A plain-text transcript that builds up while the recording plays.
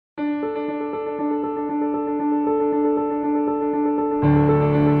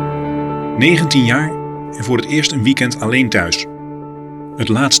19 jaar en voor het eerst een weekend alleen thuis. Het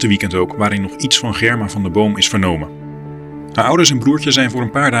laatste weekend ook, waarin nog iets van Germa van de Boom is vernomen. Haar ouders en broertje zijn voor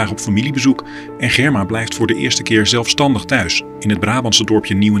een paar dagen op familiebezoek en Germa blijft voor de eerste keer zelfstandig thuis in het Brabantse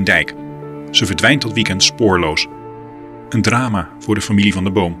dorpje Nieuwendijk. Ze verdwijnt dat weekend spoorloos. Een drama voor de familie van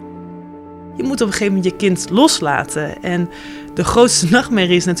de Boom. Je moet op een gegeven moment je kind loslaten. En de grootste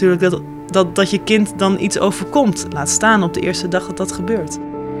nachtmerrie is natuurlijk dat je kind dan iets overkomt. Laat staan op de eerste dag dat dat gebeurt.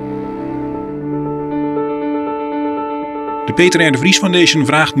 De Peter R. de Vries Foundation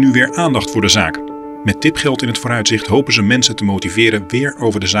vraagt nu weer aandacht voor de zaak. Met tipgeld in het vooruitzicht hopen ze mensen te motiveren weer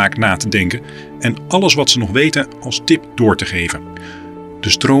over de zaak na te denken en alles wat ze nog weten als tip door te geven. De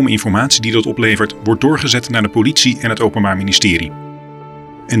stroom informatie die dat oplevert wordt doorgezet naar de politie en het Openbaar Ministerie.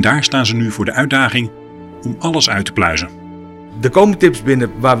 En daar staan ze nu voor de uitdaging om alles uit te pluizen. Er komen tips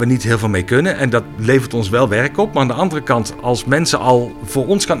binnen waar we niet heel veel mee kunnen en dat levert ons wel werk op. Maar aan de andere kant, als mensen al voor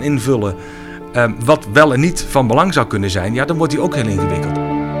ons gaan invullen wat wel en niet van belang zou kunnen zijn, ja, dan wordt die ook heel ingewikkeld.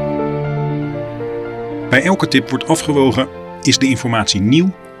 Bij elke tip wordt afgewogen, is de informatie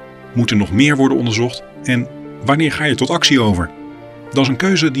nieuw? Moet er nog meer worden onderzocht? En wanneer ga je tot actie over? Dat is een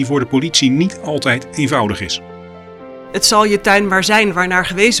keuze die voor de politie niet altijd eenvoudig is. Het zal je tuin maar zijn waarnaar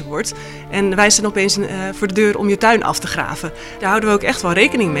gewezen wordt. En wij staan opeens voor de deur om je tuin af te graven. Daar houden we ook echt wel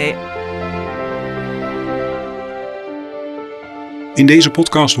rekening mee. In deze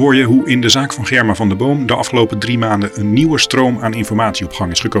podcast hoor je hoe in de zaak van Germa van de Boom de afgelopen 3 maanden een nieuwe stroom aan informatie op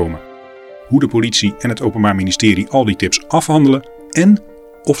gang is gekomen. Hoe de politie en het Openbaar Ministerie al die tips afhandelen en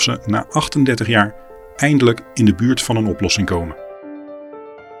of ze na 38 jaar eindelijk in de buurt van een oplossing komen.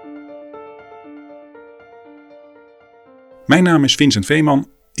 Mijn naam is Vincent Veeman,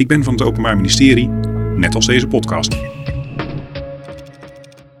 ik ben van het Openbaar Ministerie, net als deze podcast.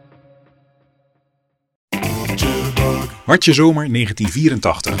 Hartje zomer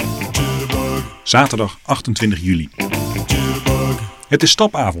 1984. Zaterdag 28 juli. Het is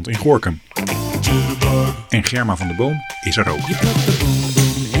stapavond in Gorinchem. En Germa van de Boom is er ook.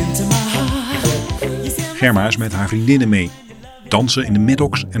 Germa is met haar vriendinnen mee. Dansen in de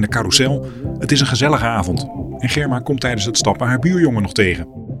Maddox en de carousel. Het is een gezellige avond. En Germa komt tijdens het stappen haar buurjongen nog tegen.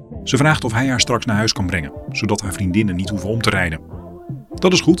 Ze vraagt of hij haar straks naar huis kan brengen, zodat haar vriendinnen niet hoeven om te rijden.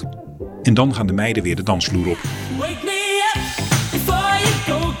 Dat is goed. En dan gaan de meiden weer de dansvloer op.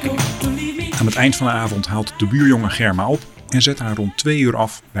 Aan het eind van de avond haalt de buurjongen Germa op en zet haar rond 2 uur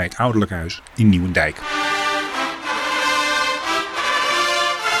af bij het ouderlijk huis in Nieuwendijk.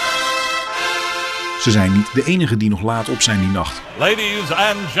 Ze zijn niet de enigen die nog laat op zijn die nacht. Ladies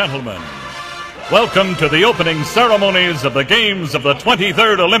and gentlemen, welcome to the opening ceremonies of the Games of the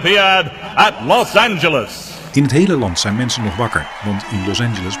 23rd Olympiad at Los Angeles. In het hele land zijn mensen nog wakker, want in Los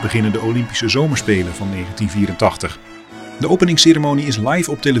Angeles beginnen de Olympische Zomerspelen van 1984. De openingsceremonie is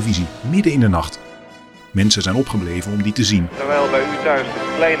live op televisie, midden in de nacht. Mensen zijn opgebleven om die te zien. Terwijl bij u thuis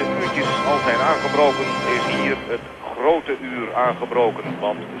de kleine uurtjes al zijn aangebroken, is hier het grote uur aangebroken.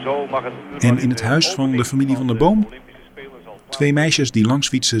 Want zo mag het uur. En in het huis van de familie van de Boom? 2 meisjes die langs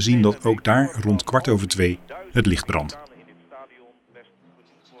fietsen zien dat ook daar rond 2:15 het licht brandt.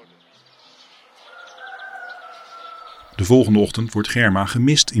 De volgende ochtend wordt Germa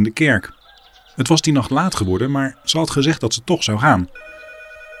gemist in de kerk. Het was die nacht laat geworden, maar ze had gezegd dat ze toch zou gaan.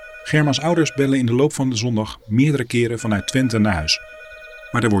 Germa's ouders bellen in de loop van de zondag meerdere keren vanuit Twente naar huis.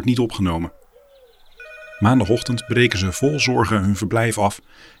 Maar er wordt niet opgenomen. Maandagochtend breken ze vol zorgen hun verblijf af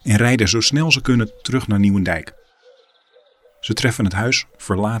en rijden zo snel ze kunnen terug naar Nieuwendijk. Ze treffen het huis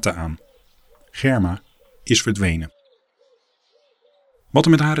verlaten aan. Germa is verdwenen. Wat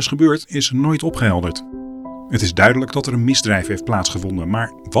er met haar is gebeurd is nooit opgehelderd. Het is duidelijk dat er een misdrijf heeft plaatsgevonden,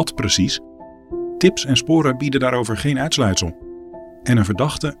 maar wat precies? Tips en sporen bieden daarover geen uitsluitsel. En een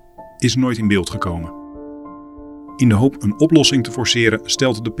verdachte is nooit in beeld gekomen. In de hoop een oplossing te forceren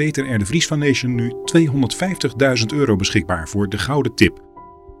stelt de Peter R. de Vries Foundation nu €250.000 beschikbaar voor de Gouden Tip.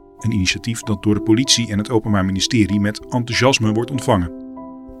 Een initiatief dat door de politie en het Openbaar Ministerie met enthousiasme wordt ontvangen.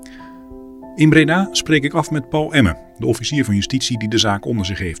 In Breda spreek ik af met Paul Emme, de officier van justitie die de zaak onder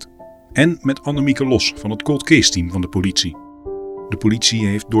zich heeft. En met Annemieke Los van het Cold Case team van de politie. De politie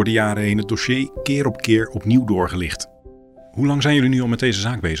heeft door de jaren heen het dossier keer op keer opnieuw doorgelicht. Hoe lang zijn jullie nu al met deze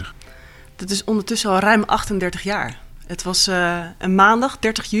zaak bezig? Dat is ondertussen al ruim 38 jaar. Het was een maandag,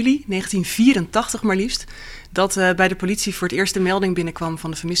 30 juli 1984 maar liefst, dat bij de politie voor het eerst de melding binnenkwam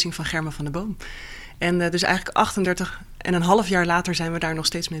van de vermissing van Germa van de Boom. En dus eigenlijk 38,5 jaar later zijn we daar nog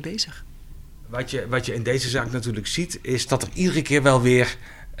steeds mee bezig. Wat je in deze zaak natuurlijk ziet, is dat er iedere keer wel weer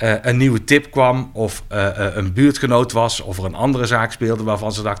een nieuwe tip kwam of een buurtgenoot was of er een andere zaak speelde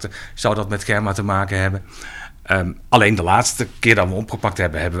waarvan ze dachten, zou dat met Germa te maken hebben? Alleen de laatste keer dat we opgepakt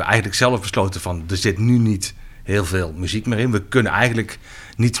hebben we eigenlijk zelf besloten van er zit nu niet heel veel muziek meer in. We kunnen eigenlijk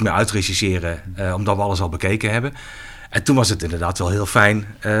niets meer uitrechercheren omdat we alles al bekeken hebben. En toen was het inderdaad wel heel fijn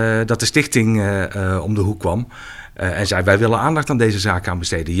dat de stichting om de hoek kwam. En zei, wij willen aandacht aan deze zaak aan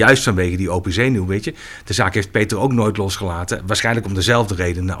besteden. Juist vanwege die open zenuw, weet je. De zaak heeft Peter ook nooit losgelaten. Waarschijnlijk om dezelfde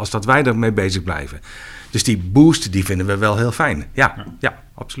redenen als dat wij ermee bezig blijven. Dus die boost, die vinden we wel heel fijn. Ja,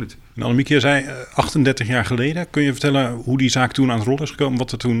 absoluut. En Annemieke, je zei 38 jaar geleden. Kun je vertellen hoe die zaak toen aan het rollen is gekomen?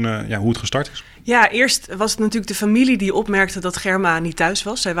 Wat er toen, hoe het gestart is? Ja, eerst was het natuurlijk de familie die opmerkte dat Germa niet thuis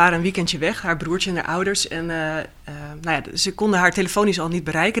was. Zij waren een weekendje weg, haar broertje en haar ouders. En ze konden haar telefonisch al niet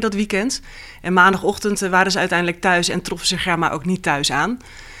bereiken dat weekend. En maandagochtend waren ze uiteindelijk thuis en troffen ze Germa ook niet thuis aan.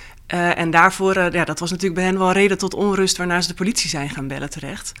 En daarvoor, dat was natuurlijk bij hen wel reden tot onrust, waarna ze de politie zijn gaan bellen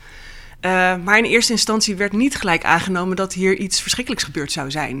terecht. Maar in eerste instantie werd niet gelijk aangenomen dat hier iets verschrikkelijks gebeurd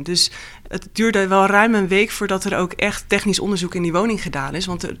zou zijn. Dus het duurde wel ruim een week voordat er ook echt technisch onderzoek in die woning gedaan is.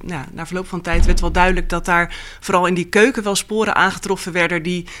 Want na verloop van tijd werd wel duidelijk dat daar vooral in die keuken wel sporen aangetroffen werden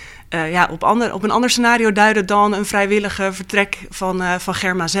die op een ander scenario duiden dan een vrijwillige vertrek van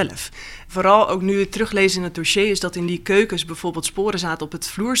Germa zelf. Vooral ook nu het teruglezen in het dossier is dat in die keukens bijvoorbeeld sporen zaten op het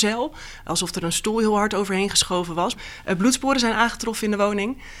vloerzeil. Alsof er een stoel heel hard overheen geschoven was. Bloedsporen zijn aangetroffen in de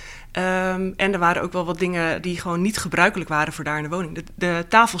woning. En er waren ook wel wat dingen die gewoon niet gebruikelijk waren voor daar in de woning. De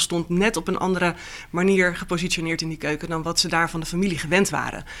tafel stond net op een andere manier gepositioneerd in die keuken dan wat ze daar van de familie gewend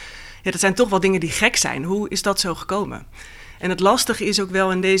waren. Ja, dat zijn toch wel dingen die gek zijn. Hoe is dat zo gekomen? En het lastige is ook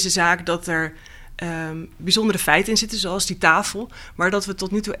wel in deze zaak dat er bijzondere feiten in zitten, zoals die tafel. Maar dat we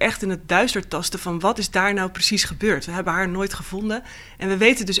tot nu toe echt in het duister tasten van wat is daar nou precies gebeurd. We hebben haar nooit gevonden. En we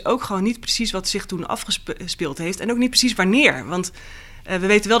weten dus ook gewoon niet precies wat zich toen afgespeeld heeft. En ook niet precies wanneer. Want we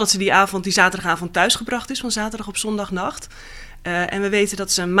weten wel dat ze die zaterdagavond thuisgebracht is, van zaterdag op zondagnacht. En we weten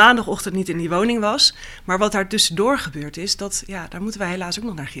dat ze maandagochtend niet in die woning was. Maar wat daar tussendoor gebeurd is, daar moeten wij helaas ook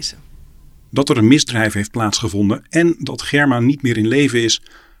nog naar gissen. Dat er een misdrijf heeft plaatsgevonden en dat Germa niet meer in leven is,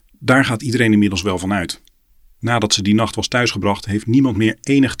 daar gaat iedereen inmiddels wel van uit. Nadat ze die nacht was thuisgebracht, heeft niemand meer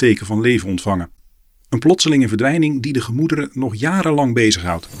enig teken van leven ontvangen. Een plotselinge verdwijning die de gemoederen nog jarenlang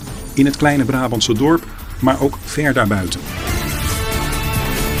bezighoudt. In het kleine Brabantse dorp, maar ook ver daarbuiten.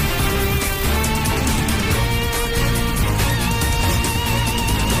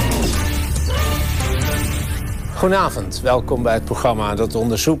 Goedenavond, welkom bij het programma dat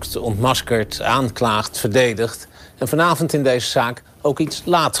onderzoekt, ontmaskert, aanklaagt, verdedigt. En vanavond in deze zaak ook iets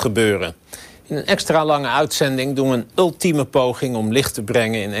laat gebeuren. In een extra lange uitzending doen we een ultieme poging om licht te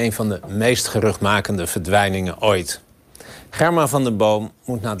brengen in een van de meest geruchtmakende verdwijningen ooit. Germa van den Boom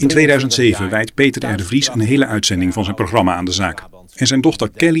moet na... In 2007 wijdt Peter R. de Vries een hele uitzending van zijn programma aan de zaak. En zijn dochter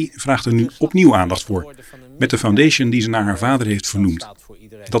Kelly vraagt er nu opnieuw aandacht voor. Met de foundation die ze naar haar vader heeft vernoemd.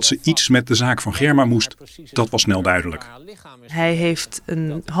 Dat ze iets met de zaak van Germa moest, dat was snel duidelijk. Hij heeft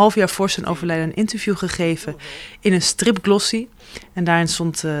een half jaar voor zijn overlijden een interview gegeven in een stripglossie. En daarin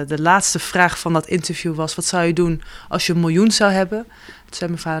stond de laatste vraag van dat interview was: wat zou je doen als je $1 miljoen zou hebben? Toen zei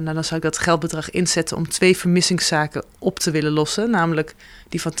mijn vader, dan zou ik dat geldbedrag inzetten om 2 vermissingszaken op te willen lossen. Namelijk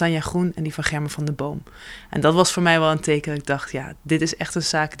die van Tanja Groen en die van Germa van den Boom. En dat was voor mij wel een teken. Ik dacht, dit is echt een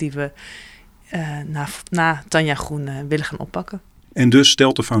zaak die we na Tanja Groen willen gaan oppakken. En dus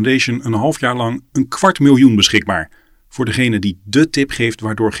stelt de foundation een half jaar lang $250.000 beschikbaar. Voor degene die de tip geeft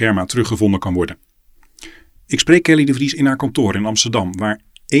waardoor Germa teruggevonden kan worden. Ik spreek Kelly de Vries in haar kantoor in Amsterdam, waar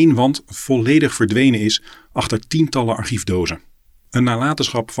 1 wand volledig verdwenen is achter tientallen archiefdozen. Een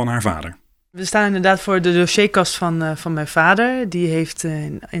nalatenschap van haar vader. We staan inderdaad voor de dossierkast van mijn vader. Die heeft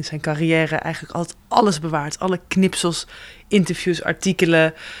in zijn carrière eigenlijk altijd alles bewaard. Alle knipsels, interviews,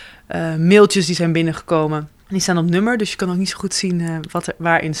 artikelen, mailtjes die zijn binnengekomen. Die staan op nummer, dus je kan ook niet zo goed zien wat er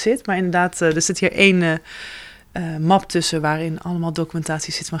waarin zit. Maar inderdaad, er zit hier 1 map tussen waarin allemaal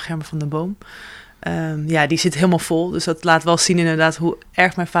documentatie zit van Germa van den Boom. Die zit helemaal vol. Dus dat laat wel zien inderdaad hoe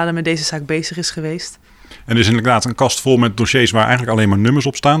erg mijn vader met deze zaak bezig is geweest. En er is inderdaad een kast vol met dossiers waar eigenlijk alleen maar nummers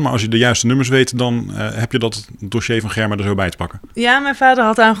op staan. Maar als je de juiste nummers weet, dan heb je dat dossier van Germa er zo bij te pakken. Ja, mijn vader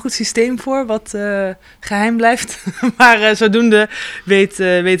had daar een goed systeem voor, wat geheim blijft. Maar zodoende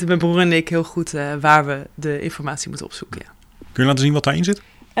weten mijn broer en ik heel goed waar we de informatie moeten opzoeken. Ja. Kun je laten zien wat daarin zit?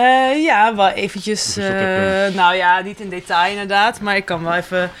 Wel eventjes. Niet in detail inderdaad. Maar ik kan wel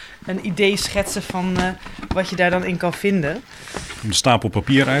even een idee schetsen van wat je daar dan in kan vinden. Een stapel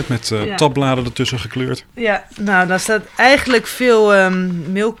papier uit met tabbladen ertussen gekleurd. Ja, daar staat eigenlijk veel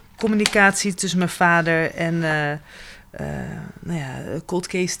mailcommunicatie tussen mijn vader en cold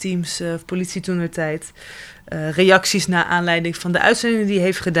case teams, politie toentertijd. Reacties naar aanleiding van de uitzendingen die hij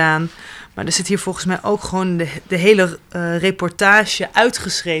heeft gedaan. Maar er zit hier volgens mij ook gewoon de hele reportage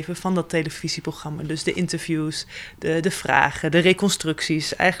uitgeschreven van dat televisieprogramma. Dus de interviews, de vragen, de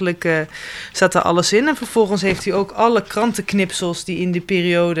reconstructies. Eigenlijk staat er alles in. En vervolgens heeft hij ook alle krantenknipsels die in die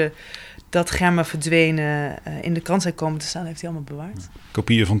periode dat Germa verdwenen in de krant zijn komen te staan, heeft hij allemaal bewaard.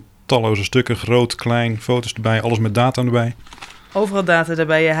 Kopieën van talloze stukken, groot, klein, foto's erbij, alles met data erbij. Overal data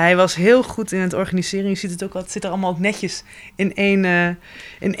daarbij. Hij was heel goed in het organiseren. Je ziet het ook al, het zit er allemaal ook netjes in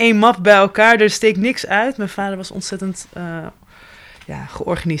één map bij elkaar. Er steekt niks uit. Mijn vader was ontzettend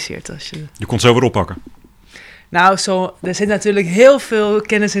georganiseerd. Je kon het zo weer oppakken. Nou, er zit natuurlijk heel veel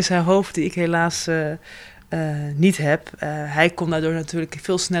kennis in zijn hoofd die ik helaas niet heb. Hij kon daardoor natuurlijk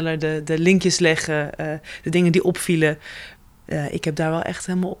veel sneller de linkjes leggen, de dingen die opvielen. Ik heb daar wel echt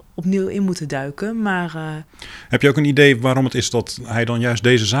helemaal opnieuw in moeten duiken. Maar, heb je ook een idee waarom het is dat hij dan juist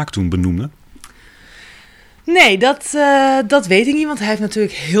deze zaak toen benoemde? Nee, dat weet ik niet, want hij heeft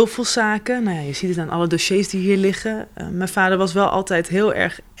natuurlijk heel veel zaken. Nou ja, je ziet het aan alle dossiers die hier liggen. Mijn vader was wel altijd heel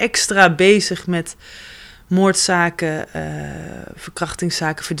erg extra bezig met moordzaken,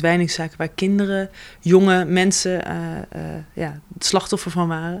 verkrachtingszaken, verdwijningszaken, waar kinderen, jonge mensen het slachtoffer van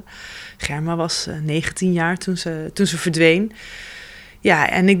waren. Germa was 19 jaar toen ze verdween. Ja,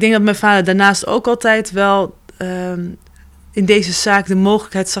 en ik denk dat mijn vader daarnaast ook altijd wel in deze zaak de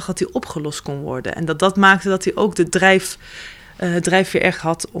mogelijkheid zag dat die opgelost kon worden. En dat maakte dat hij ook de drijfveer erg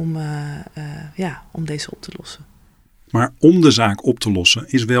had om deze op te lossen. Maar om de zaak op te lossen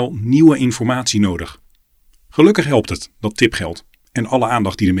is wel nieuwe informatie nodig. Gelukkig helpt het, dat tipgeld en alle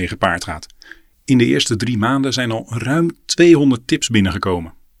aandacht die ermee gepaard gaat. In de eerste 3 maanden zijn al ruim 200 tips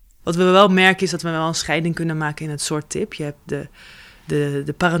binnengekomen. Wat we wel merken is dat we wel een scheiding kunnen maken in het soort tip. Je hebt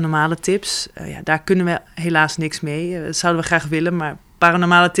de paranormale tips. Daar kunnen we helaas niks mee. Dat zouden we graag willen, maar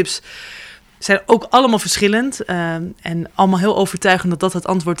paranormale tips zijn ook allemaal verschillend. En allemaal heel overtuigend dat het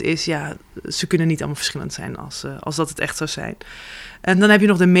antwoord is. Ja, ze kunnen niet allemaal verschillend zijn als dat het echt zou zijn. En dan heb je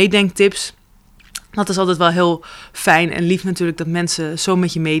nog de meedenktips. Dat is altijd wel heel fijn en lief natuurlijk dat mensen zo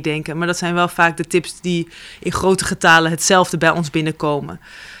met je meedenken. Maar dat zijn wel vaak de tips die in grote getalen hetzelfde bij ons binnenkomen.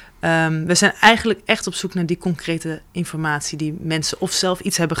 We zijn eigenlijk echt op zoek naar die concrete informatie die mensen of zelf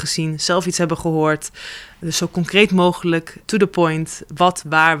iets hebben gezien, zelf iets hebben gehoord. Dus zo concreet mogelijk, to the point, wat,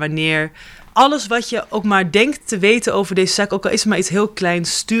 waar, wanneer. Alles wat je ook maar denkt te weten over deze zaak, ook al is het maar iets heel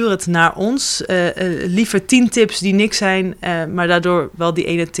kleins, stuur het naar ons. Liever 10 tips die niks zijn, maar daardoor wel die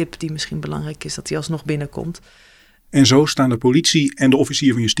ene tip die misschien belangrijk is, dat die alsnog binnenkomt. En zo staan de politie en de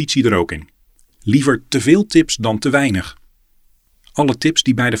officier van justitie er ook in. Liever te veel tips dan te weinig. Alle tips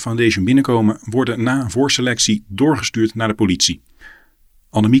die bij de foundation binnenkomen worden na een voorselectie doorgestuurd naar de politie.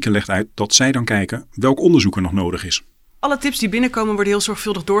 Annemieke legt uit dat zij dan kijken welk onderzoek er nog nodig is. Alle tips die binnenkomen worden heel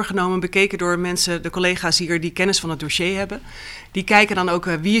zorgvuldig doorgenomen, bekeken door mensen, de collega's hier die kennis van het dossier hebben. Die kijken dan ook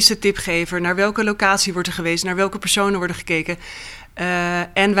wie is de tipgever, naar welke locatie wordt er geweest, naar welke personen worden gekeken.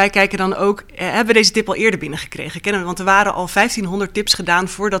 En wij kijken dan ook, hebben we deze tip al eerder binnengekregen? Kennen we, want er waren al 1500 tips gedaan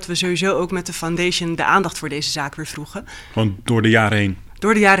voordat we sowieso ook met de foundation de aandacht voor deze zaak weer vroegen. Gewoon door de jaren heen?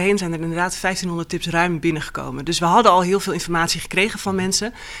 Door de jaren heen zijn er inderdaad 1500 tips ruim binnengekomen. Dus we hadden al heel veel informatie gekregen van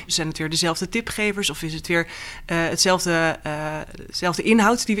mensen. Dus zijn het weer dezelfde tipgevers of is het weer hetzelfde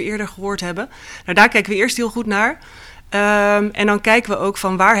inhoud die we eerder gehoord hebben? Nou, daar kijken we eerst heel goed naar. En dan kijken we ook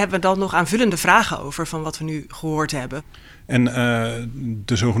van waar hebben we dan nog aanvullende vragen over van wat we nu gehoord hebben. En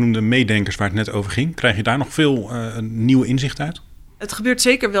de zogenoemde meedenkers waar het net over ging, krijg je daar nog veel nieuwe inzichten uit? Het gebeurt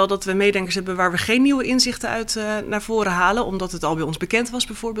zeker wel dat we meedenkers hebben waar we geen nieuwe inzichten uit naar voren halen. Omdat het al bij ons bekend was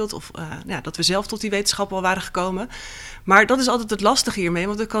bijvoorbeeld. Of dat we zelf tot die wetenschap al waren gekomen. Maar dat is altijd het lastige hiermee.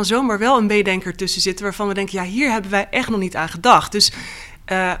 Want er kan zomaar wel een meedenker tussen zitten waarvan we denken, ja, hier hebben wij echt nog niet aan gedacht. Dus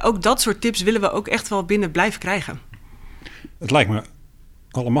ook dat soort tips willen we ook echt wel binnen blijven krijgen. Het lijkt me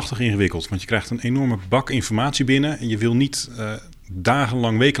allemachtig ingewikkeld. Want je krijgt een enorme bak informatie binnen. En je wil niet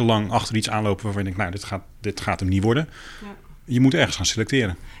dagenlang, wekenlang achter iets aanlopen waarvan je denkt, nou, dit gaat hem niet worden. Ja. Je moet ergens gaan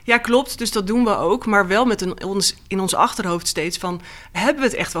selecteren. Ja, klopt. Dus dat doen we ook. Maar wel met in ons achterhoofd steeds van, hebben we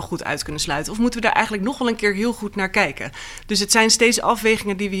het echt wel goed uit kunnen sluiten? Of moeten we daar eigenlijk nog wel een keer heel goed naar kijken? Dus het zijn steeds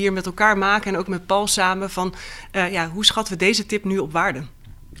afwegingen die we hier met elkaar maken. En ook met Paul samen van, hoe schatten we deze tip nu op waarde?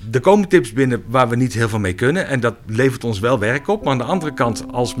 Er komen tips binnen waar we niet heel veel mee kunnen. En dat levert ons wel werk op. Maar aan de andere kant,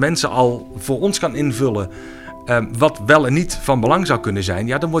 als mensen al voor ons gaan invullen wat wel en niet van belang zou kunnen zijn,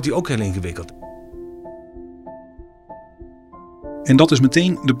 ja, dan wordt die ook heel ingewikkeld. En dat is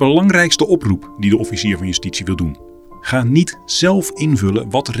meteen de belangrijkste oproep die de officier van justitie wil doen. Ga niet zelf invullen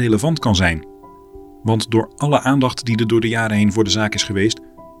wat relevant kan zijn. Want door alle aandacht die er door de jaren heen voor de zaak is geweest,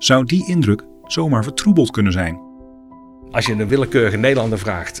 zou die indruk zomaar vertroebeld kunnen zijn. Als je een willekeurige Nederlander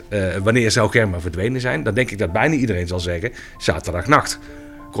vraagt wanneer zou Germa verdwenen zijn, dan denk ik dat bijna iedereen zal zeggen zaterdagnacht.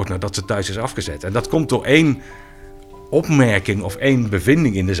 Kort nadat ze thuis is afgezet. En dat komt door één opmerking of één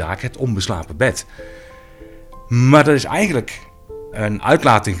bevinding in de zaak, het onbeslapen bed. Maar dat is eigenlijk een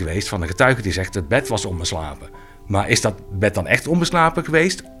uitlating geweest van een getuige die zegt het bed was onbeslapen. Maar is dat bed dan echt onbeslapen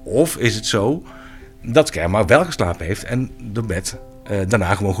geweest? Of is het zo dat Germa wel geslapen heeft en het bed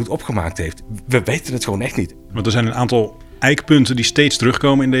daarna gewoon goed opgemaakt heeft? We weten het gewoon echt niet. Want er zijn een aantal eikpunten die steeds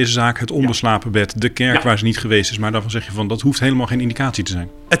terugkomen in deze zaak. Het onbeslapen bed, de kerk waar ze niet geweest is. Maar daarvan zeg je van dat hoeft helemaal geen indicatie te zijn.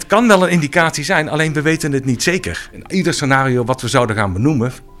 Het kan wel een indicatie zijn, alleen we weten het niet zeker. Ieder scenario wat we zouden gaan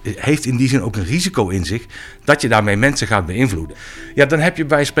benoemen heeft in die zin ook een risico in zich dat je daarmee mensen gaat beïnvloeden. Ja, dan heb je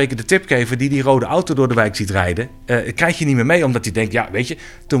bij spreken de tipgever die rode auto door de wijk ziet rijden. Krijg je niet meer mee omdat hij denkt, ja weet je,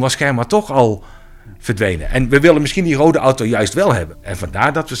 toen was Germa toch al verdwenen. En we willen misschien die rode auto juist wel hebben. En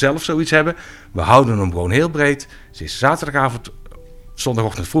vandaar dat we zelf zoiets hebben. We houden hem gewoon heel breed. Ze is zaterdagavond,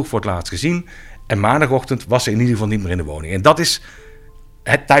 zondagochtend vroeg voor het laatst gezien. En maandagochtend was ze in ieder geval niet meer in de woning. En dat is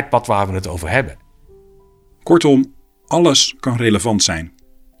het tijdpad waar we het over hebben. Kortom, alles kan relevant zijn.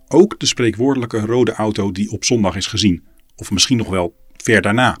 Ook de spreekwoordelijke rode auto die op zondag is gezien. Of misschien nog wel ver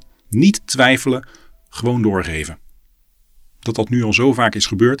daarna. Niet twijfelen, gewoon doorgeven. Dat nu al zo vaak is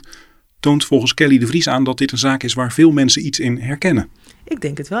gebeurd, toont volgens Kelly de Vries aan dat dit een zaak is waar veel mensen iets in herkennen. Ik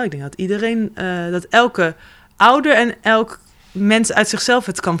denk het wel. Ik denk dat iedereen, dat elke ouder en elk mens uit zichzelf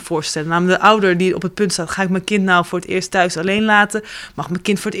het kan voorstellen. Namelijk de ouder die op het punt staat, ga ik mijn kind nou voor het eerst thuis alleen laten? Mag mijn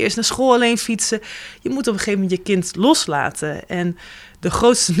kind voor het eerst naar school alleen fietsen? Je moet op een gegeven moment je kind loslaten. En de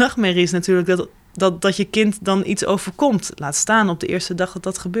grootste nachtmerrie is natuurlijk dat je kind dan iets overkomt. Laat staan op de eerste dag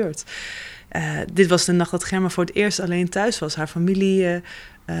dat gebeurt. Dit was de nacht dat Germa voor het eerst alleen thuis was. Haar familie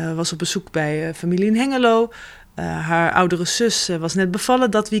was op bezoek bij familie in Hengelo. Haar oudere zus was net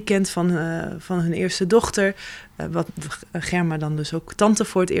bevallen dat weekend van hun eerste dochter. Wat Germa dan dus ook tante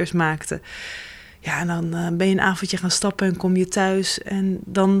voor het eerst maakte. Ja, en dan ben je een avondje gaan stappen en kom je thuis. En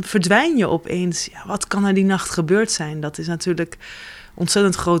dan verdwijn je opeens. Ja, wat kan er die nacht gebeurd zijn? Dat is natuurlijk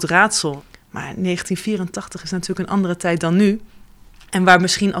ontzettend groot raadsel. Maar 1984 is natuurlijk een andere tijd dan nu. En waar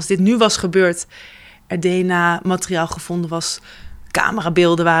misschien als dit nu was gebeurd, er DNA-materiaal gevonden was,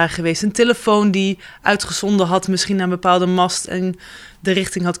 camerabeelden waren geweest, een telefoon die uitgezonden had misschien naar een bepaalde mast en de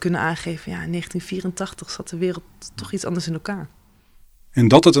richting had kunnen aangeven. Ja, in 1984 zat de wereld toch iets anders in elkaar. En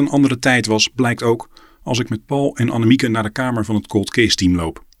dat het een andere tijd was, blijkt ook als ik met Paul en Annemieke naar de kamer van het Cold Case team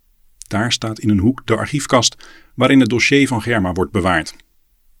loop. Daar staat in een hoek de archiefkast waarin het dossier van Germa wordt bewaard.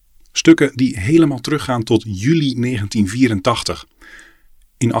 Stukken die helemaal teruggaan tot juli 1984.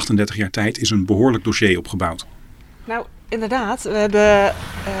 In 38 jaar tijd is een behoorlijk dossier opgebouwd. Nou, inderdaad. We hebben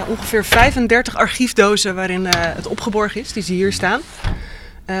ongeveer 35 archiefdozen waarin het opgeborgen is. Die zie je hier staan.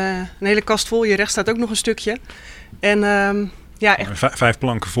 Een hele kast vol. Hier rechts staat ook nog een stukje. En echt 5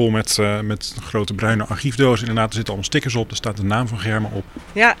 planken vol met grote bruine archiefdozen. Inderdaad, er zitten allemaal stickers op. Er staat de naam van Germa op.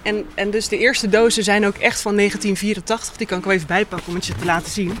 Ja, en dus de eerste dozen zijn ook echt van 1984. Die kan ik wel even bijpakken om het je te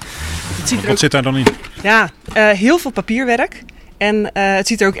laten zien. Wat zit daar dan in? Ja, heel veel papierwerk. En het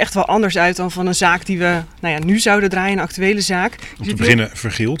ziet er ook echt wel anders uit dan van een zaak die we nu zouden draaien, een actuele zaak. Om te beginnen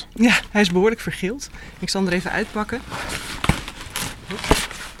vergeeld. Ja, hij is behoorlijk vergeeld. Ik zal hem er even uitpakken.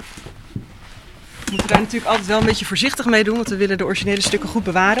 We moeten daar natuurlijk altijd wel een beetje voorzichtig mee doen, want we willen de originele stukken goed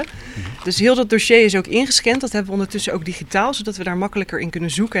bewaren. Dus heel dat dossier is ook ingescand. Dat hebben we ondertussen ook digitaal, zodat we daar makkelijker in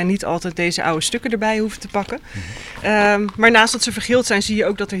kunnen zoeken en niet altijd deze oude stukken erbij hoeven te pakken. Maar naast dat ze vergeeld zijn, zie je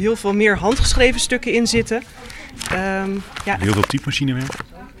ook dat er heel veel meer handgeschreven stukken in zitten. Heel veel typemachinewerk?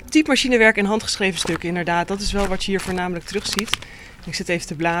 Typemachinewerk en handgeschreven stukken, inderdaad. Dat is wel wat je hier voornamelijk terugziet. Ik zit even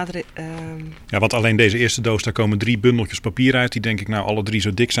te bladeren. Ja, want alleen deze eerste doos, daar komen 3 bundeltjes papier uit. Die denk ik alle 3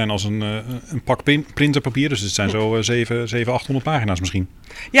 zo dik zijn als een pak printerpapier. Dus het zijn zo 700, 800 pagina's misschien.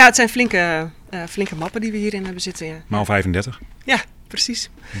 Ja, het zijn flinke mappen die we hierin hebben zitten. Ja. Maal 35. Ja, precies.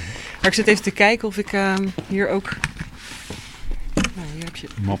 Maar ik zit even te kijken of ik hier ook... Nou, hier heb je...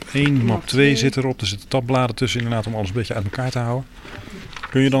 Map 1, map 2 zit erop. Er zitten tabbladen tussen inderdaad om alles een beetje uit elkaar te houden.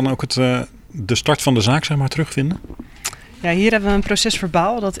 Kun je dan ook de start van de zaak terugvinden? Ja, hier hebben we een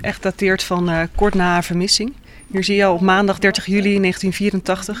procesverbaal dat echt dateert van kort na haar vermissing. Hier zie je al op maandag 30 juli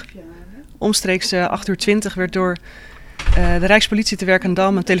 1984. Omstreeks 8:20 werd door de Rijkspolitie te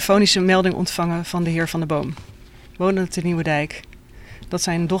Werkendam een telefonische melding ontvangen van de heer Van der Boom. Wonende te Nieuwedijk. Dat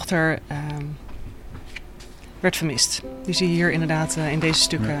zijn dochter werd vermist. Die zie je hier inderdaad in deze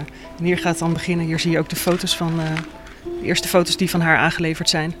stukken. Ja. En hier gaat het dan beginnen. Hier zie je ook de foto's van de eerste foto's die van haar aangeleverd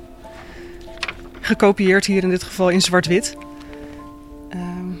zijn. Gekopieerd hier in dit geval in zwart-wit.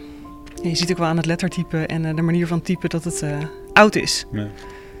 Je ziet ook wel aan het lettertype en de manier van typen dat het oud is. Ja.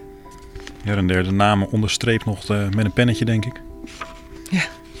 Her en der de namen onderstreept nog met een pennetje, denk ik. Ja,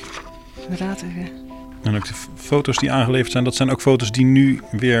 inderdaad. En ook de foto's die aangeleverd zijn, dat zijn ook foto's die nu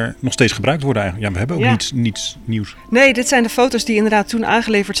weer nog steeds gebruikt worden eigenlijk. Ja, we hebben ook niets nieuws. Nee, dit zijn de foto's die inderdaad toen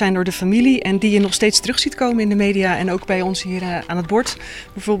aangeleverd zijn door de familie en die je nog steeds terug ziet komen in de media en ook bij ons hier aan het bord.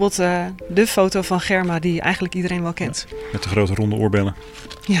 Bijvoorbeeld de foto van Germa die eigenlijk iedereen wel kent. Ja, met de grote ronde oorbellen.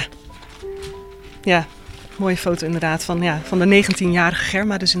 Ja, mooie foto inderdaad van de 19-jarige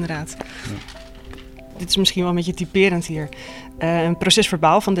Germa dus inderdaad. Ja. Dit is misschien wel een beetje typerend hier. Een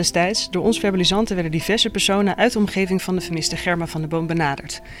procesverbaal van destijds. Door ons verbalisanten werden diverse personen uit de omgeving van de vermiste Germa van de Boom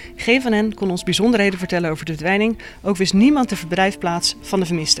benaderd. Geen van hen kon ons bijzonderheden vertellen over de verdwijning. Ook wist niemand de verblijfplaats van de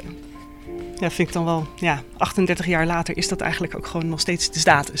vermiste. Ja, vind ik dan wel, 38 jaar later is dat eigenlijk ook gewoon nog steeds de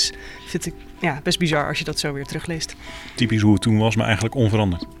status. Vind ik best bizar als je dat zo weer terugleest. Typisch hoe het toen was, maar eigenlijk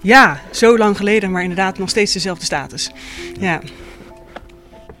onveranderd. Ja, zo lang geleden, maar inderdaad nog steeds dezelfde status. Ja.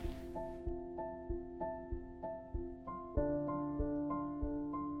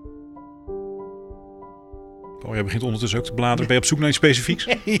 Oh, jij begint ondertussen ook te bladeren. Ben je op zoek naar iets specifieks?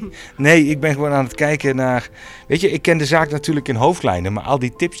 Nee, ik ben gewoon aan het kijken naar... Weet je, ik ken de zaak natuurlijk in hoofdlijnen, maar al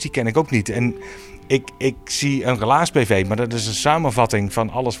die tips die ken ik ook niet. En ik zie een relaas-PV, maar dat is een samenvatting van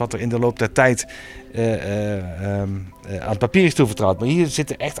alles wat er in de loop der tijd aan het papier is toevertrouwd. Maar hier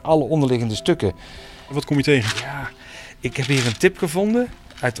zitten echt alle onderliggende stukken. Wat kom je tegen? Ja, ik heb hier een tip gevonden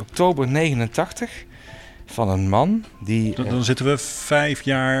uit oktober 89 van een man die... Dan zitten we 5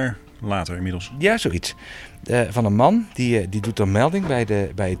 jaar later inmiddels. Ja, zoiets. Van een man die doet een melding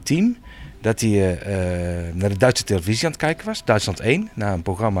bij het team dat hij naar de Duitse televisie aan het kijken was, Duitsland 1, naar een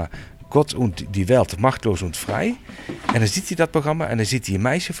programma Gott und die Welt, machtlos und frei. En dan ziet hij dat programma en dan ziet hij een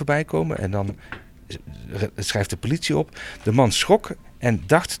meisje voorbij komen en dan schrijft de politie op. De man schrok en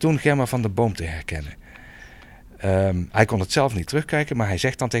dacht toen Germa van de Boom te herkennen. Hij kon het zelf niet terugkijken, maar hij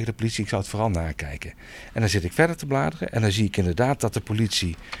zegt dan tegen de politie, ik zou het vooral nakijken. En dan zit ik verder te bladeren en dan zie ik inderdaad dat de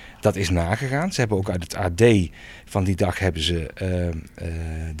politie dat is nagegaan. Ze hebben ook uit het AD van die dag hebben ze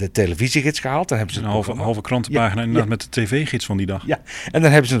de televisiegids gehaald. Dan hebben ze een halve krantenpagina inderdaad met de tv-gids van die dag. Ja, en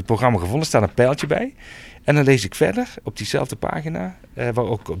dan hebben ze het programma gevonden, er staat een pijltje bij. En dan lees ik verder op diezelfde pagina, waar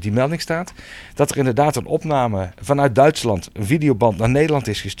ook op die melding staat, dat er inderdaad een opname vanuit Duitsland, een videoband naar Nederland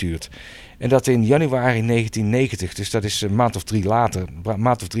is gestuurd. En dat in januari 1990, dus dat is een maand of 3 later, een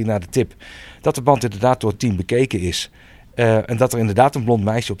maand of 3 na de tip, dat de band inderdaad door het team bekeken is. En dat er inderdaad een blond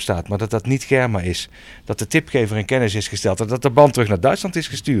meisje op staat, maar dat dat niet Germa is. Dat de tipgever in kennis is gesteld en dat de band terug naar Duitsland is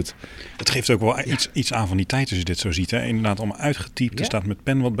gestuurd. Het geeft ook wel iets aan van die tijd als je dit zo ziet. Hè? Inderdaad allemaal uitgetypt, er staat met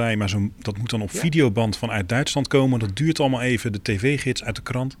pen wat bij, maar dat moet dan op videoband vanuit Duitsland komen. Dat duurt allemaal even, de tv-gids uit de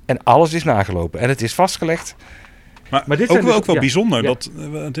krant. En alles is nagelopen en het is vastgelegd. Maar dit is ook wel bijzonder.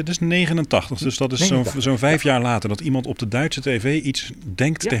 Ja. Dit is 89, dus dat is zo'n 5 jaar later dat iemand op de Duitse tv iets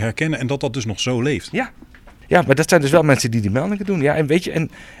denkt te herkennen en dat dus nog zo leeft. Ja, maar dat zijn dus wel mensen die meldingen doen. Ja, en weet je,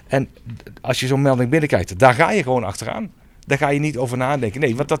 en als je zo'n melding binnenkijkt, daar ga je gewoon achteraan. Daar ga je niet over nadenken.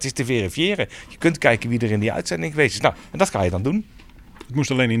 Nee, want dat is te verifiëren. Je kunt kijken wie er in die uitzending geweest is. Nou, en dat ga je dan doen. Het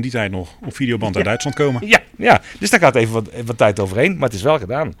moest alleen in die tijd nog op videoband uit Duitsland komen. Ja, dus daar gaat even wat tijd overheen, maar het is wel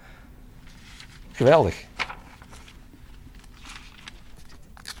gedaan. Geweldig.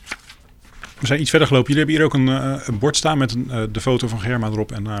 We zijn iets verder gelopen. Jullie hebben hier ook een bord staan met de foto van Germa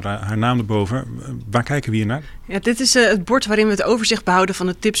erop en haar naam erboven. Waar kijken we hier naar? Ja, dit is het bord waarin we het overzicht behouden van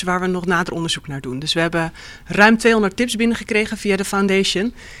de tips waar we nog nader onderzoek naar doen. Dus we hebben ruim 200 tips binnengekregen via de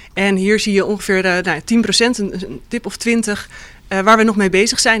Foundation. En hier zie je ongeveer 10%, een tip of 20, waar we nog mee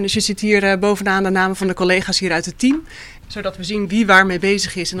bezig zijn. Dus je ziet hier bovenaan de namen van de collega's hier uit het team. Zodat we zien wie waar mee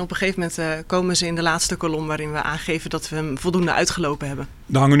bezig is. En op een gegeven moment komen ze in de laatste kolom waarin we aangeven dat we hem voldoende uitgelopen hebben.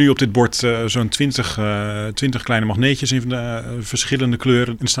 Er hangen nu op dit bord zo'n 20 kleine magneetjes in verschillende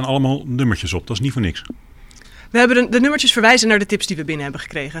kleuren. En er staan allemaal nummertjes op. Dat is niet voor niks. We hebben de nummertjes verwijzen naar de tips die we binnen hebben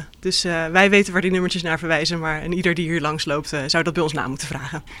gekregen. Dus wij weten waar die nummertjes naar verwijzen. Maar ieder die hier langs loopt zou dat bij ons na moeten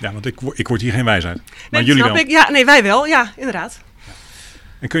vragen. Ja, want ik word hier geen wijs uit. Maar nee, jullie snap wel? Ja, nee, wij wel. Ja, inderdaad.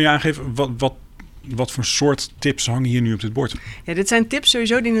 En kun je aangeven wat voor soort tips hangen hier nu op dit bord? Ja, dit zijn tips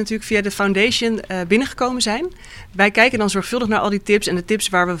sowieso die natuurlijk via de Foundation binnengekomen zijn. Wij kijken dan zorgvuldig naar al die tips. En de tips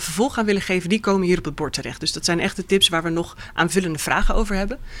waar we vervolg aan willen geven, die komen hier op het bord terecht. Dus dat zijn echt de tips waar we nog aanvullende vragen over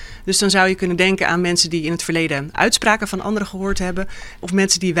hebben. Dus dan zou je kunnen denken aan mensen die in het verleden uitspraken van anderen gehoord hebben. Of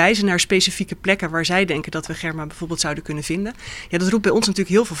mensen die wijzen naar specifieke plekken waar zij denken dat we Germa bijvoorbeeld zouden kunnen vinden. Ja, dat roept bij ons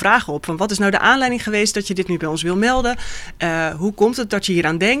natuurlijk heel veel vragen op. Van wat is nou de aanleiding geweest dat je dit nu bij ons wil melden? Hoe komt het dat je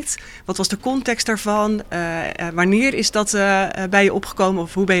hieraan denkt? Wat was de context daarvan? Wanneer is dat bij je opgekomen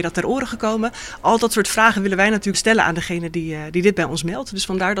of hoe ben je dat ter oren gekomen? Al dat soort vragen willen wij natuurlijk stellen aan degene die dit bij ons meldt. Dus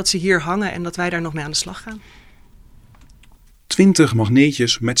vandaar dat ze hier hangen en dat wij daar nog mee aan de slag gaan. 20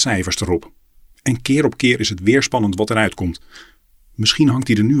 magneetjes met cijfers erop. En keer op keer is het weer spannend wat eruit komt. Misschien hangt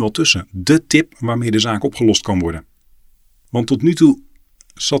hij er nu al tussen. De tip waarmee de zaak opgelost kan worden. Want tot nu toe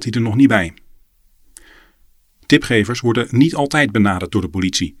zat hij er nog niet bij. Tipgevers worden niet altijd benaderd door de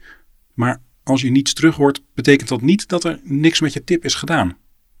politie. Maar als je niets terug hoort, betekent dat niet dat er niks met je tip is gedaan.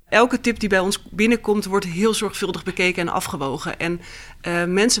 Elke tip die bij ons binnenkomt wordt heel zorgvuldig bekeken en afgewogen. En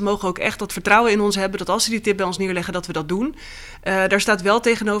mensen mogen ook echt dat vertrouwen in ons hebben dat als ze die tip bij ons neerleggen, dat we dat doen. Daar staat wel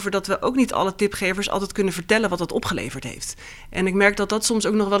tegenover dat we ook niet alle tipgevers altijd kunnen vertellen wat dat opgeleverd heeft. En ik merk dat dat soms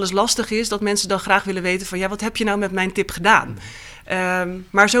ook nog wel eens lastig is, dat mensen dan graag willen weten van ja, wat heb je nou met mijn tip gedaan?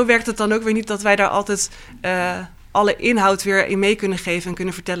 Maar zo werkt het dan ook weer niet dat wij daar altijd alle inhoud weer in mee kunnen geven en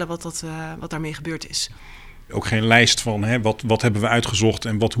kunnen vertellen wat daarmee gebeurd is. Ook geen lijst van wat hebben we uitgezocht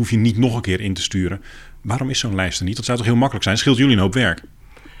en wat hoef je niet nog een keer in te sturen. Waarom is zo'n lijst er niet? Dat zou toch heel makkelijk zijn? Scheelt jullie een hoop werk?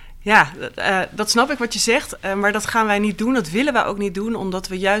 Ja, dat snap ik wat je zegt, maar dat gaan wij niet doen. Dat willen wij ook niet doen, omdat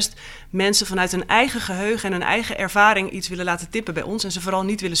we juist mensen vanuit hun eigen geheugen en hun eigen ervaring iets willen laten tippen bij ons. En ze vooral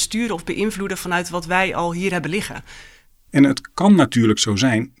niet willen sturen of beïnvloeden vanuit wat wij al hier hebben liggen. En het kan natuurlijk zo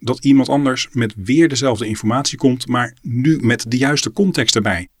zijn dat iemand anders met weer dezelfde informatie komt, maar nu met de juiste context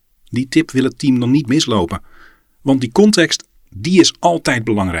erbij. Die tip wil het team dan niet mislopen. Want die context, die is altijd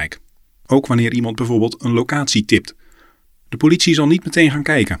belangrijk. Ook wanneer iemand bijvoorbeeld een locatie tipt. De politie zal niet meteen gaan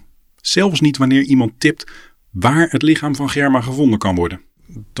kijken. Zelfs niet wanneer iemand tipt waar het lichaam van Germa gevonden kan worden.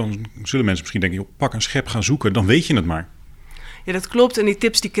 Dan zullen mensen misschien denken, joh, pak een schep, gaan zoeken, dan weet je het maar. Ja, dat klopt. En die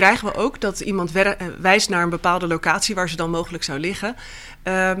tips die krijgen we ook. Dat iemand wijst naar een bepaalde locatie waar ze dan mogelijk zou liggen.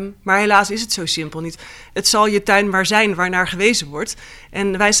 Maar helaas is het zo simpel niet. Het zal je tuin maar zijn waarnaar gewezen wordt.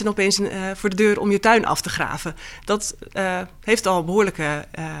 En wij staan opeens voor de deur om je tuin af te graven. Dat heeft al behoorlijke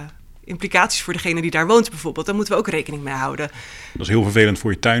implicaties voor degene die daar woont bijvoorbeeld. Daar moeten we ook rekening mee houden. Dat is heel vervelend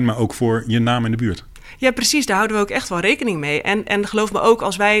voor je tuin, maar ook voor je naam in de buurt. Ja, precies. Daar houden we ook echt wel rekening mee. En geloof me ook,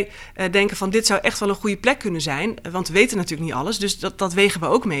 als wij denken van dit zou echt wel een goede plek kunnen zijn. Want we weten natuurlijk niet alles, dus dat wegen we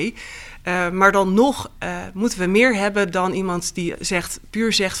ook mee. Maar dan nog moeten we meer hebben dan iemand die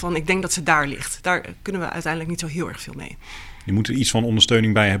puur zegt van ik denk dat ze daar ligt. Daar kunnen we uiteindelijk niet zo heel erg veel mee. Je moet er iets van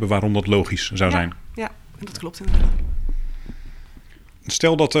ondersteuning bij hebben waarom dat logisch zou zijn. Ja, dat klopt inderdaad.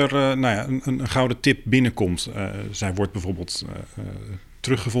 Stel dat er een gouden tip binnenkomt. Zij wordt bijvoorbeeld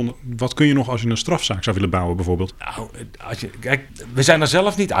teruggevonden. Wat kun je nog als je een strafzaak zou willen bouwen bijvoorbeeld? Nou, kijk, we zijn er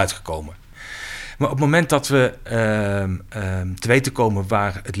zelf niet uitgekomen. Maar op het moment dat we te weten komen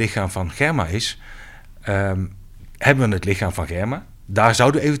waar het lichaam van Germa is, hebben we het lichaam van Germa. Daar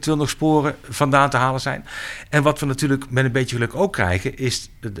zouden eventueel nog sporen vandaan te halen zijn. En wat we natuurlijk met een beetje geluk ook krijgen, is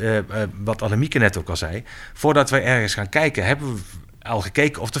wat Annemieke net ook al zei. Voordat wij ergens gaan kijken, hebben we al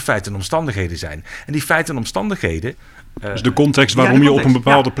gekeken of er feiten en omstandigheden zijn. En die feiten en omstandigheden. Dus de context waarom je op een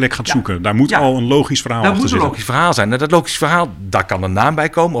bepaalde plek gaat zoeken. Daar moet al een logisch verhaal achter zitten. Daar moet een logisch verhaal zijn. En dat logisch verhaal, daar kan een naam bij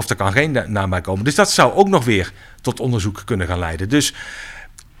komen of er kan geen naam bij komen. Dus dat zou ook nog weer tot onderzoek kunnen gaan leiden. Dus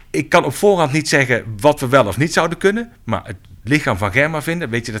ik kan op voorhand niet zeggen wat we wel of niet zouden kunnen. Maar het lichaam van Germa vinden,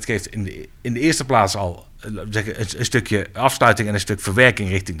 weet je, dat geeft in de eerste plaats al een stukje afsluiting en een stuk verwerking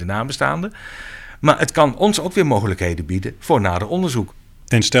richting de nabestaanden. Maar het kan ons ook weer mogelijkheden bieden voor nader onderzoek.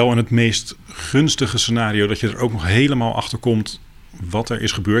 En stel in het meest gunstige scenario dat je er ook nog helemaal achter komt wat er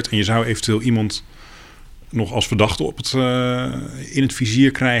is gebeurd. En je zou eventueel iemand nog als verdachte in het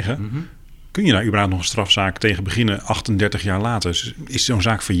vizier krijgen. Mm-hmm. Kun je daar überhaupt nog een strafzaak tegen beginnen 38 jaar later? Is zo'n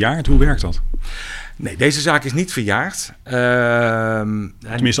zaak verjaard? Hoe werkt dat? Nee, deze zaak is niet verjaard.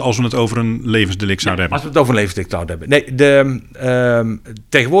 Tenminste, als we het over een levensdelict zouden hebben. Als we het over een levensdelict zouden hebben. Nee,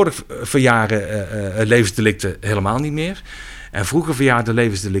 tegenwoordig verjaren levensdelicten helemaal niet meer. En vroeger verjaarden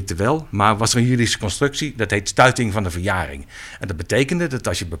levensdelicten wel, maar was er een juridische constructie, dat heet stuiting van de verjaring. En dat betekende dat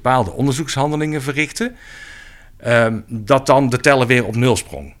als je bepaalde onderzoekshandelingen verrichtte, dat dan de teller weer op nul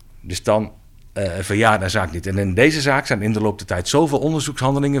sprong. Dus dan verjaarde een zaak niet. En in deze zaak zijn in de loop der tijd zoveel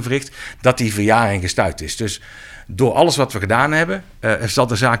onderzoekshandelingen verricht dat die verjaring gestuit is. Dus door alles wat we gedaan hebben, zal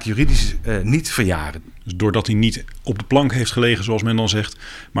de zaak juridisch niet verjaren. Dus doordat hij niet op de plank heeft gelegen, zoals men dan zegt,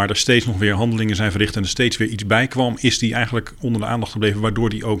 maar er steeds nog weer handelingen zijn verricht en er steeds weer iets bij kwam, is die eigenlijk onder de aandacht gebleven, waardoor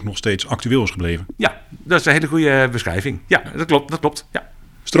die ook nog steeds actueel is gebleven. Ja, dat is een hele goede beschrijving. Ja, dat klopt. Ja.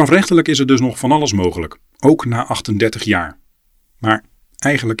 Strafrechtelijk is er dus nog van alles mogelijk, ook na 38 jaar. Maar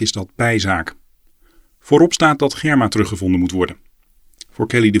eigenlijk is dat bijzaak. Voorop staat dat Germa teruggevonden moet worden. Voor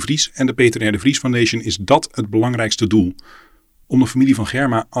Kelly de Vries en de Peter R. de Vries Foundation is dat het belangrijkste doel. Om de familie van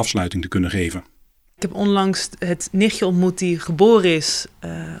Germa afsluiting te kunnen geven. Ik heb onlangs het nichtje ontmoet die geboren is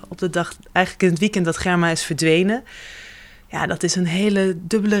op de dag, eigenlijk in het weekend dat Germa is verdwenen. Ja, dat is een hele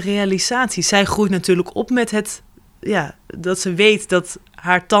dubbele realisatie. Zij groeit natuurlijk op met het dat ze weet dat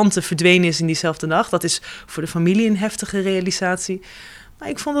haar tante verdwenen is in diezelfde nacht. Dat is voor de familie een heftige realisatie. Maar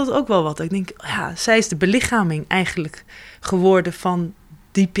ik vond dat ook wel wat. Ik denk, zij is de belichaming eigenlijk geworden van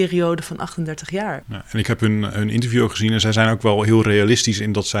die periode van 38 jaar. Ja, en ik heb hun interview gezien en zij zijn ook wel heel realistisch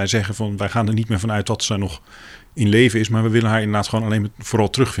in dat zij zeggen van wij gaan er niet meer vanuit dat ze nog in leven is, maar we willen haar inderdaad gewoon alleen vooral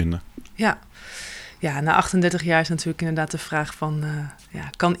terugvinden. Ja, na 38 jaar is natuurlijk inderdaad de vraag van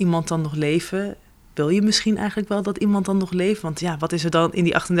kan iemand dan nog leven? Wil je misschien eigenlijk wel dat iemand dan nog leeft? Want wat is er dan in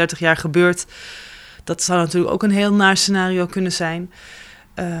die 38 jaar gebeurd? Dat zou natuurlijk ook een heel naar scenario kunnen zijn.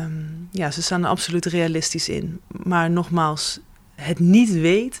 Ze staan er absoluut realistisch in. Maar nogmaals, het niet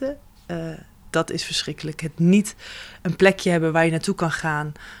weten, dat is verschrikkelijk. Het niet een plekje hebben waar je naartoe kan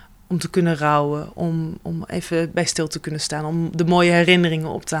gaan om te kunnen rouwen, om even bij stil te kunnen staan, om de mooie herinneringen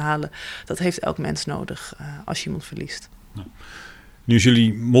op te halen. Dat heeft elk mens nodig als je iemand verliest. Ja. Nu is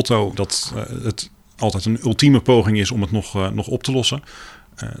jullie motto dat het altijd een ultieme poging is om het nog op te lossen.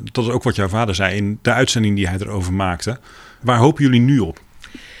 Dat is ook wat jouw vader zei in de uitzending die hij erover maakte. Waar hopen jullie nu op?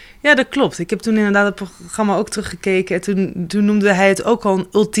 Ja, dat klopt. Ik heb toen inderdaad het programma ook teruggekeken. En toen noemde hij het ook al een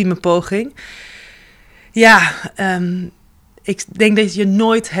ultieme poging. Ik denk dat je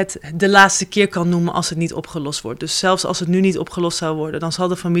nooit het de laatste keer kan noemen als het niet opgelost wordt. Dus zelfs als het nu niet opgelost zou worden, dan zal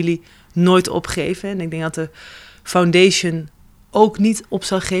de familie nooit opgeven. En ik denk dat de Foundation ook niet op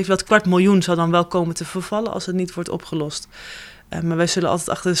zal geven. Dat 250.000 zal dan wel komen te vervallen als het niet wordt opgelost. Maar wij zullen altijd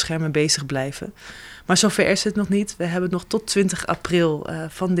achter de schermen bezig blijven. Maar zover is het nog niet. We hebben nog tot 20 april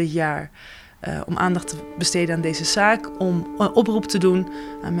van dit jaar om aandacht te besteden aan deze zaak. Om een oproep te doen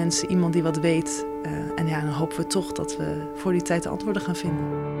aan mensen, iemand die wat weet. En dan hopen we toch dat we voor die tijd de antwoorden gaan vinden.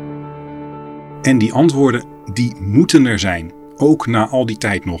 En die antwoorden, die moeten er zijn. Ook na al die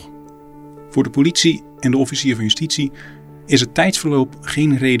tijd nog. Voor de politie en de officier van justitie is het tijdsverloop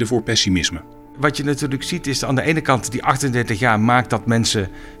geen reden voor pessimisme. Wat je natuurlijk ziet is aan de ene kant die 38 jaar maakt dat mensen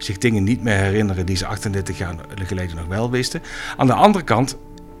zich dingen niet meer herinneren die ze 38 jaar geleden nog wel wisten. Aan de andere kant,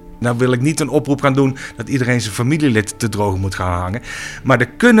 nou wil ik niet een oproep gaan doen dat iedereen zijn familielid te droog moet gaan hangen. Maar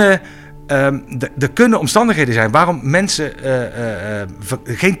er kunnen omstandigheden zijn waarom mensen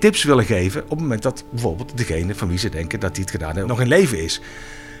geen tips willen geven op het moment dat bijvoorbeeld degene van wie ze denken dat die het gedaan heeft nog in leven is.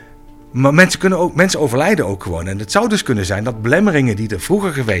 Maar mensen overlijden ook gewoon. En het zou dus kunnen zijn dat belemmeringen die er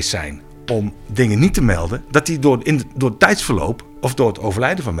vroeger geweest zijn om dingen niet te melden, dat die door het tijdsverloop of door het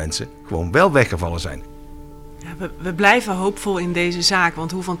overlijden van mensen gewoon wel weggevallen zijn. Ja, we blijven hoopvol in deze zaak,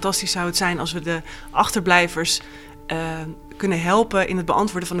 want hoe fantastisch zou het zijn als we de achterblijvers kunnen helpen in het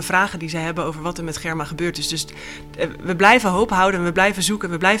beantwoorden van de vragen die zij hebben over wat er met Germa gebeurd is. Dus we blijven hoop houden en we blijven zoeken,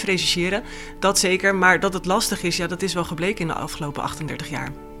 we blijven rechercheren, dat zeker. Maar dat het lastig is, dat is wel gebleken in de afgelopen 38 jaar.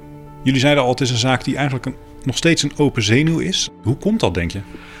 Jullie zeiden al, het is een zaak die eigenlijk nog steeds een open zenuw is. Hoe komt dat, denk je?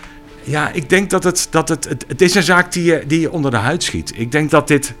 Ja, ik denk dat het is een zaak die je onder de huid schiet. Ik denk dat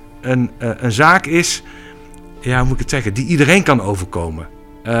dit een zaak is, hoe moet ik het zeggen, die iedereen kan overkomen.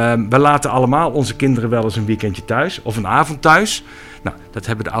 We laten allemaal onze kinderen wel eens een weekendje thuis of een avond thuis. Nou, dat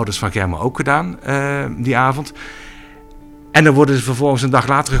hebben de ouders van Germa ook gedaan die avond. En dan worden ze vervolgens een dag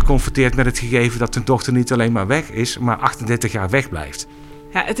later geconfronteerd met het gegeven dat hun dochter niet alleen maar weg is, maar 38 jaar weg blijft.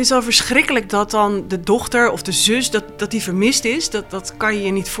 Ja, het is al verschrikkelijk dat dan de dochter of de zus, dat die vermist is. Dat kan je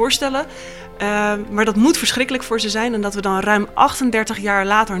je niet voorstellen. Maar dat moet verschrikkelijk voor ze zijn. En dat we dan ruim 38 jaar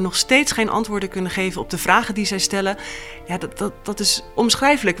later nog steeds geen antwoorden kunnen geven op de vragen die zij stellen. Ja, dat is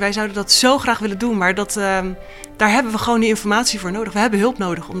onbeschrijfelijk. Wij zouden dat zo graag willen doen. Maar daar hebben we gewoon die informatie voor nodig. We hebben hulp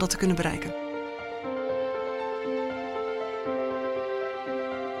nodig om dat te kunnen bereiken.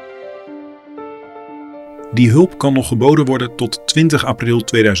 Die hulp kan nog geboden worden tot 20 april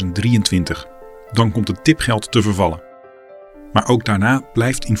 2023. Dan komt het tipgeld te vervallen. Maar ook daarna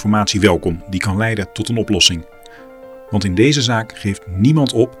blijft informatie welkom die kan leiden tot een oplossing. Want in deze zaak geeft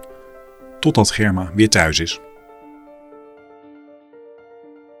niemand op totdat Germa weer thuis is.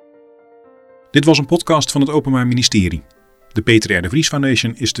 Dit was een podcast van het Openbaar Ministerie. De Peter R. de Vries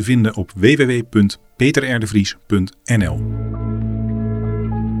Foundation is te vinden op www.peterrdevries.nl.